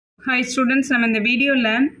Hi students, நம்ம இந்த வீடியோல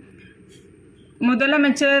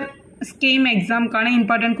முதலமைச்சர் ஸ்கீம் எக்ஸாம்க்கான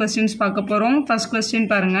important questions பார்க்க போறோம். First question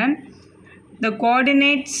பாருங்க. The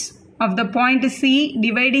coordinates of the point C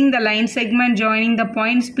dividing the line segment joining the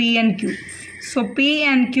points P and Q. So P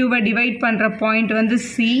and Q why divide பண்ற point வந்து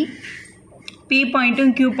C. P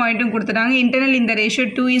பாயிண்ட்டும் Q பாயிண்ட்டும் கொடுத்துட்டாங்க. Internal இந்த ratio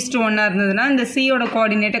 2:1 இருந்ததுன்னா இந்த C யோட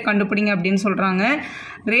கோஆர்டினேட்டை கண்டுபிடிங்க அப்படின்னு சொல்றாங்க.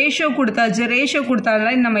 ரேஷியோ கொடுத்தாச்சு. ரேஷியோ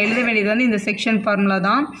கொடுத்தால நம்ம எழுத வேண்டியது வந்து இந்த செக்ஷன் ஃபார்முலா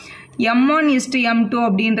தான். M1:M2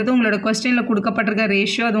 அப்படின்றது உங்களோட கொஸ்டினில் கொடுக்கப்பட்டிருக்க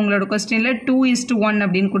ரேஷியோ. அது உங்களோட கொஸ்டினில் 2:1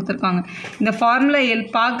 அப்படின்னு கொடுத்துருக்காங்க. இந்த ஃபார்முலா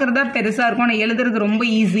பார்க்குறதா பெருசாக இருக்கும், ஆனால் எழுதுறது ரொம்ப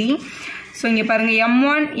ஈஸி. ஸோ இங்கே பாருங்கள்,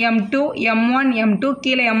 M1, M2, M1, M2,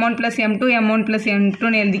 கீழே M1 + M2, M1 +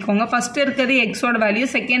 M2ன்னு எழுதிக்கோங்க. ஃபஸ்ட்டு இருக்கிறது எக்ஸோட வேல்யூ,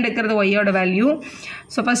 செகண்ட் இருக்கிறது ஒய்யோட வேல்யூ.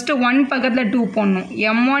 ஸோ ஃபஸ்ட்டு 1 பக்கத்தில் 2 போடணும்.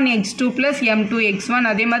 M1 x2 + M2 x1.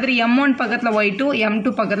 அதே மாதிரி M1 பக்கத்தில் y2,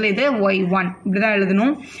 M2 பக்கத்தில் இது y1. இப்படி தான்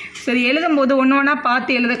எழுதணும். ஸோ இது எழுதும்போது ஒன்று ஒன்றா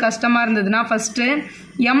பார்த்து எழுத கஷ்டமாக இருந்ததுன்னா ஃபஸ்ட்டு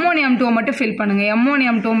M1 M2 மட்டும் ஃபில் பண்ணுங்கள். M1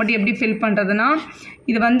 M2 மட்டும் எப்படி ஃபில் பண்ணுறதுன்னா,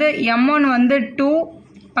 இது வந்து M1 வந்து 2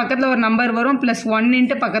 பக்கத்தில் ஒரு நம்பர் வரும், ப்ளஸ் 1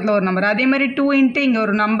 இன்ட்டு பக்கத்தில் ஒரு நம்பர். அதே மாதிரி 2 இன்ட்டு இங்கே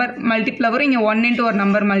ஒரு நம்பர் மல்டிப்ளை வரும், இங்கே 1 இன்ட்டு ஒரு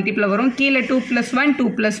நம்பர் மல்டிப்ளை வரும். கீழே 2 + 1 2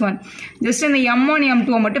 + 1. ஜஸ்ட் இந்த M1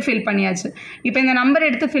 M2 மட்டும் ஃபில் பண்ணியாச்சு. இப்போ இந்த நம்பர்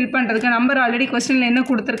எடுத்து ஃபில் பண்ணுறதுக்கு நம்பர் ஆல்ரெடி கொஸ்டினில் என்ன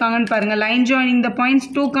கொடுத்துருக்காங்கன்னு பாருங்கள். Line joining the points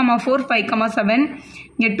 2,4 5,7.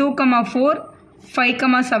 இங்கே 2,4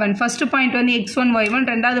 5,7. ஃபர்ஸ்ட் பாயிண்ட் வந்து x1 y1,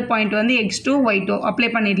 ரெண்டாவது பாயிண்ட் வந்து x2 y2. அப்ளை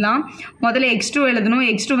பண்ணிடலாம். முதல்ல x2 எழுதணும்.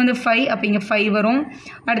 x2 வந்து 5, அப்போ இங்கே 5 வரும்.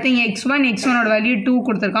 அடுத்து இங்கே x1, x1ஓட வேல்யூ 2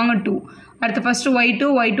 கொடுத்துருக்காங்க, 2. அடுத்து ஃபஸ்ட்டு y2,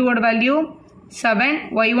 y2ஓட வேல்யூ 7,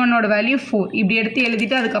 y1ஓட வேல்யூ 4. இப்படி எடுத்து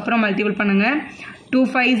எழுதிட்டு அதுக்கப்புறம் மல்டிபிள் பண்ணுங்கள். 2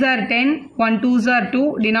 5s are 10, 1 2s are 2,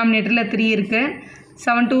 டினாமினேட்டரில் 3 இருக்குது.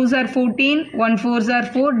 7 2s are 14, 1 4s are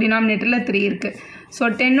 4, டினாமினேட்டரில் 3 இருக்குது. ஸோ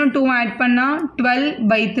 10ம் 2 ஆட் பண்ணால்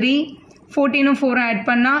 12/3, 14 4 ஆட்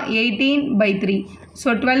பண்ணால் 18/3. ஸோ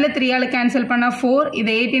 12 3ஆல் கேன்சல் பண்ணால் 4,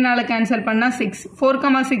 இதை 18ஆல் கேன்சல் பண்ணால் 6.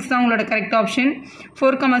 4,6 தான் உங்களோட கரெக்ட் ஆப்ஷன்.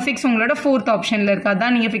 4,6 உங்களோட 4th ஆப்ஷனில் இருக்குது.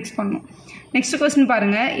 அதான் நீங்கள் ஃபிக்ஸ் பண்ணணும். நெக்ஸ்ட் கொஸ்டின்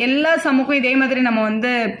பாருங்கள். எல்லா சமுக்கும் இதே மாதிரி நம்ம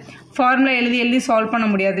வந்து ஃபார்முலா எழுதி சால்வ் பண்ண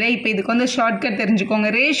முடியாது. இப்போ இதுக்கு வந்து ஷார்ட்கட் தெரிஞ்சுக்கோங்க.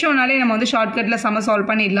 ரேஷியோனாலே நம்ம வந்து ஷார்ட்கட்டில் சம சால்வ்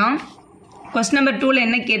பண்ணிடலாம். கொஸ்டின் நம்பர் 2ல்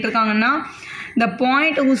என்ன கேட்டிருக்காங்கன்னா, the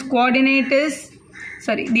point whose coordinate is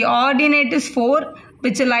the ordinate is 4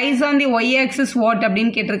 which lies on the y-axis what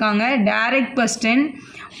அப்படின்னு கேட்டிருக்காங்க. Direct question.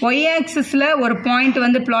 y-axisல ஒரு பாயிண்ட்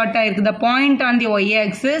வந்து பிளாட் ஆயிருக்கு. the point on the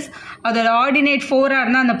y-axis, அதோட ஆர்டினேட் 4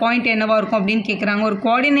 இருந்தால் அந்த பாயிண்ட் என்னவா இருக்கும் அப்படின்னு கேட்குறாங்க. ஒரு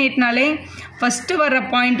கோஆர்டினேட்னாலே ஃபஸ்ட்டு வர்ற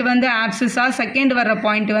பாயிண்ட் வந்து ஆப்சிஸா, செகண்ட் வர்ற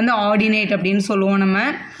பாயிண்ட் வந்து ஆர்டினேட் அப்படின்னு சொல்லுவோம் நம்ம.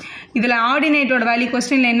 இதில் ஆர்டினேட்டோட வேல்யூ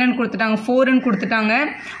கொஸ்டினில் என்னென்னு கொடுத்துட்டாங்க, 4ன்னு கொடுத்துட்டாங்க.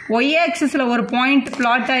 ஒய் ஆக்சிஸில் ஒரு பாயிண்ட்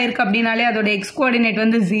பிளாட் ஆகிருக்கு அப்படின்னாலே அதோட எக்ஸ் கோஆர்டினேட்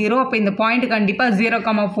வந்து 0. அப்போ இந்த பாயிண்ட் கண்டிப்பாக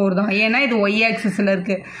 0,4 தான். ஏன்னா இது ஒய் ஆக்சிஸில்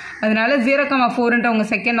இருக்குது. அதனால 0,4ன்ற உங்கள்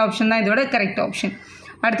செகண்ட் ஆப்ஷன் தான் இதோட கரெக்ட் ஆப்ஷன்.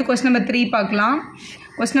 அடுத்து கொஸ்டின் நம்பர் 3 பார்க்கலாம்.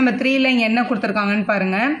 கொஸ்டின் நம்பர் 3ல் இங்கே என்ன கொடுத்துருக்காங்கன்னு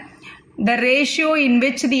பாருங்கள். The ratio in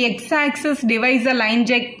which the x-axis divides the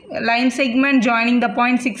line segment joining the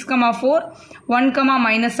point 6,4,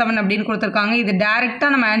 1,-7 அப்படின்னு கொடுத்துருக்காங்க. இது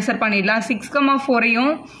டைரெக்டாக நம்ம ஆன்சர் பண்ணிடலாம்.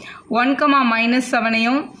 6,4ஐயும்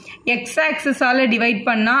 1,-7ஐயும் x-axisஆல் டிவைட்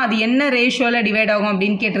பண்ணால் அது என்ன ரேஷியோவில் டிவைட் ஆகும்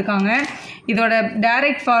அப்படின்னு கேட்டிருக்காங்க. இதோட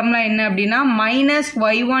டைரக்ட் ஃபார்முலா என்ன அப்படின்னா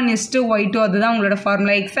 -y1:y2. அதுதான் உங்களோட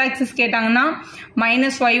ஃபார்முலா. x-axis கேட்டாங்கன்னா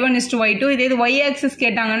 -y1:y2. இதே இது y-axis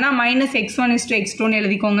கேட்டாங்கன்னா -x1:x2ன்னு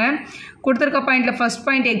எழுதிக்கோங்க. கொடுத்துருக்க பாயிண்டில் ஃபர்ஸ்ட்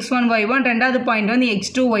பாயிண்ட் x1 y1, ரெண்டாவது பாயிண்ட் வந்து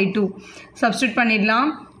x2 y2. சப்ஸ்டியூட் பண்ணிடலாம்.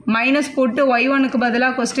 மைனஸ் போட்டு y1க்கு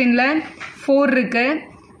பதிலாக கொஸ்டினில் 4 இருக்குது,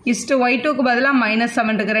 y2க்கு பதிலாக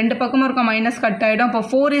 -7 இருக்குது. ரெண்டு பக்கமும் இருக்க மைனஸ் கட் ஆகிடும். அப்போ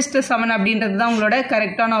 4:7 அப்படின்றது தான் உங்களோட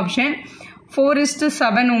கரெக்டான ஆப்ஷன்.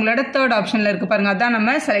 4:7 உங்களோட தேர்ட் ஆப்ஷனில் இருக்குது பாருங்கள். அதான்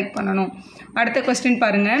நம்ம செலக்ட் பண்ணணும். அடுத்த கொஸ்டின்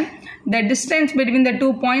பாருங்கள். The distance between the 2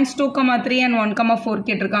 points 2,3 and 1,4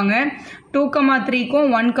 கேட்டிருக்காங்க. 2,3க்கும்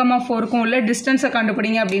 1,4க்கும் உள்ள டிஸ்டன்ஸை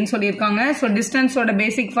கண்டுபிடிங்க அப்படின்னு சொல்லியிருக்காங்க. So டிஸ்டன்ஸோட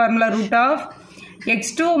basic formula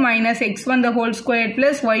 √x2 - x1 the whole squared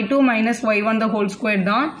plus y2 - y1 the whole squared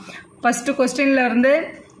தான். ஃபஸ்ட்டு கொஸ்டின்ல இருந்து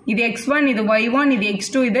இது x1, இது y1, இது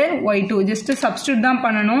x2, இது y2. ஜஸ்ட் சப்ஸ்டியூட் தான்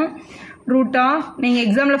பண்ணணும். நீங்கள்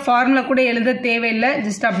எக்ஸாமில் ஃபார்முலா கூட எழுத தேவையில்லை.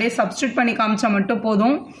 ஜஸ்ட் அப்படியே சப்ஸ்டியூட் பண்ணி காமிச்சா மட்டும்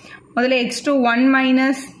போதும். முதல்ல x2 1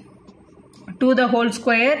 - 2 the whole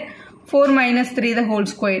square, 4 - 3 the whole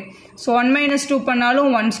square. So 1 - 2 பண்ணாலும்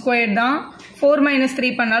 1 square தான், 4 -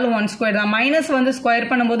 3 பண்ணாலும் 1 square தான். மைனஸ் வந்து ஸ்கொயர்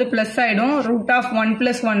பண்ணும்போது ப்ளஸ் ஆகிடும். √1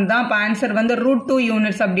 + 1 தான். இப்போ ஆன்சர் வந்து √2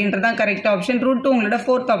 யூனிட்ஸ் அப்படின்றது தான் கரெக்ட் ஆப்ஷன். √2 உங்களோட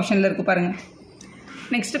 4th ஆப்ஷனில் இருக்குது பாருங்கள்.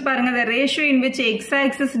 நெக்ஸ்ட் பாருங்கள். the ratio in which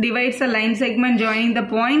x-axis divides a line segment joining the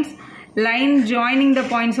points. Line joining the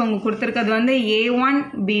points உங்களுக்கு கொடுத்துருக்கிறது வந்து A1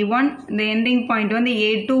 B1, இந்த எண்டிங் பாயிண்ட் வந்து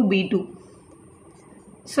A2 B2.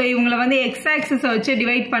 ஸோ இவங்களை வந்து எக்ஸ் ஆக்சிஸை வச்சு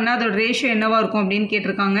டிவைட் பண்ணால் அதோட ரேஷியோ என்னவா இருக்கும் அப்படின்னு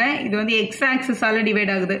கேட்டிருக்காங்க. இது வந்து எக்ஸ் ஆக்சிஸால்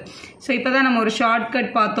டிவைட் ஆகுது. ஸோ இப்போ தான் நம்ம ஒரு ஷார்ட்கட்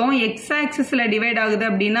பார்த்தோம். எக்ஸ் ஆக்சிஸில் டிவைட் ஆகுது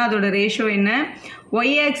அப்படின்னா அதோட ரேஷியோ என்ன,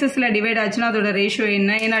 ஒய் ஆக்சிஸில் டிவைட் ஆச்சுன்னா அதோட ரேஷியோ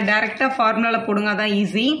என்ன. ஏன்னா டேரெக்டாக ஃபார்முலாவில் போடுங்க, அதான்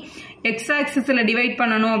ஈஸி. எக்ஸ் ஆக்சிஸில் டிவைட்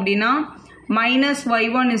பண்ணணும் அப்படின்னா மைனஸ்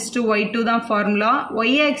y1:y2 தான் ஃபார்முலா.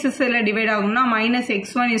 ஒய் ஆக்சிஸில் டிவைட் ஆகும்னா மைனஸ்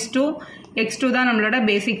x1:x2 தான் நம்மளோட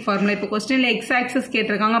பேசிக் ஃபார்முலா. இப்போ கொஸ்டினில் எக்ஸ் ஆக்சிஸ்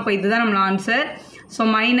கேட்டிருக்காங்க, அப்போ இதுதான் நம்மளோட ஆன்சர். ஸோ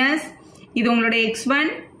மைனஸ் இது உங்களோட x1,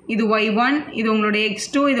 இது y1, இது உங்களோட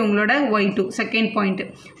x2, இது உங்களோட y2. Second point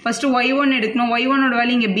first y1 எடுக்கணும். y1 ஓட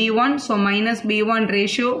வேல்யூ இங்கே b1, so minus b1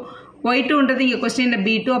 ratio. y2ன்றது இங்கே கொஸ்டினில்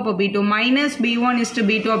b2, அப்போ b2 மைனஸ்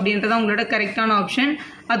b1:b2 அப்படின்றது உங்களோட கரெக்டான ஆப்ஷன்.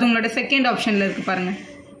 அது உங்களோட செகண்ட் ஆப்ஷனில் இருக்குது பாருங்கள்.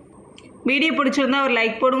 வீடியோ பிடிச்சிருந்தா ஒரு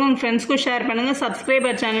லைக் போடுங்க, உங்கள் ஃப்ரெண்ட்ஸ்க்கும் ஷேர் பண்ணுங்கள். Subscribe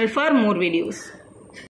our channel for more videos.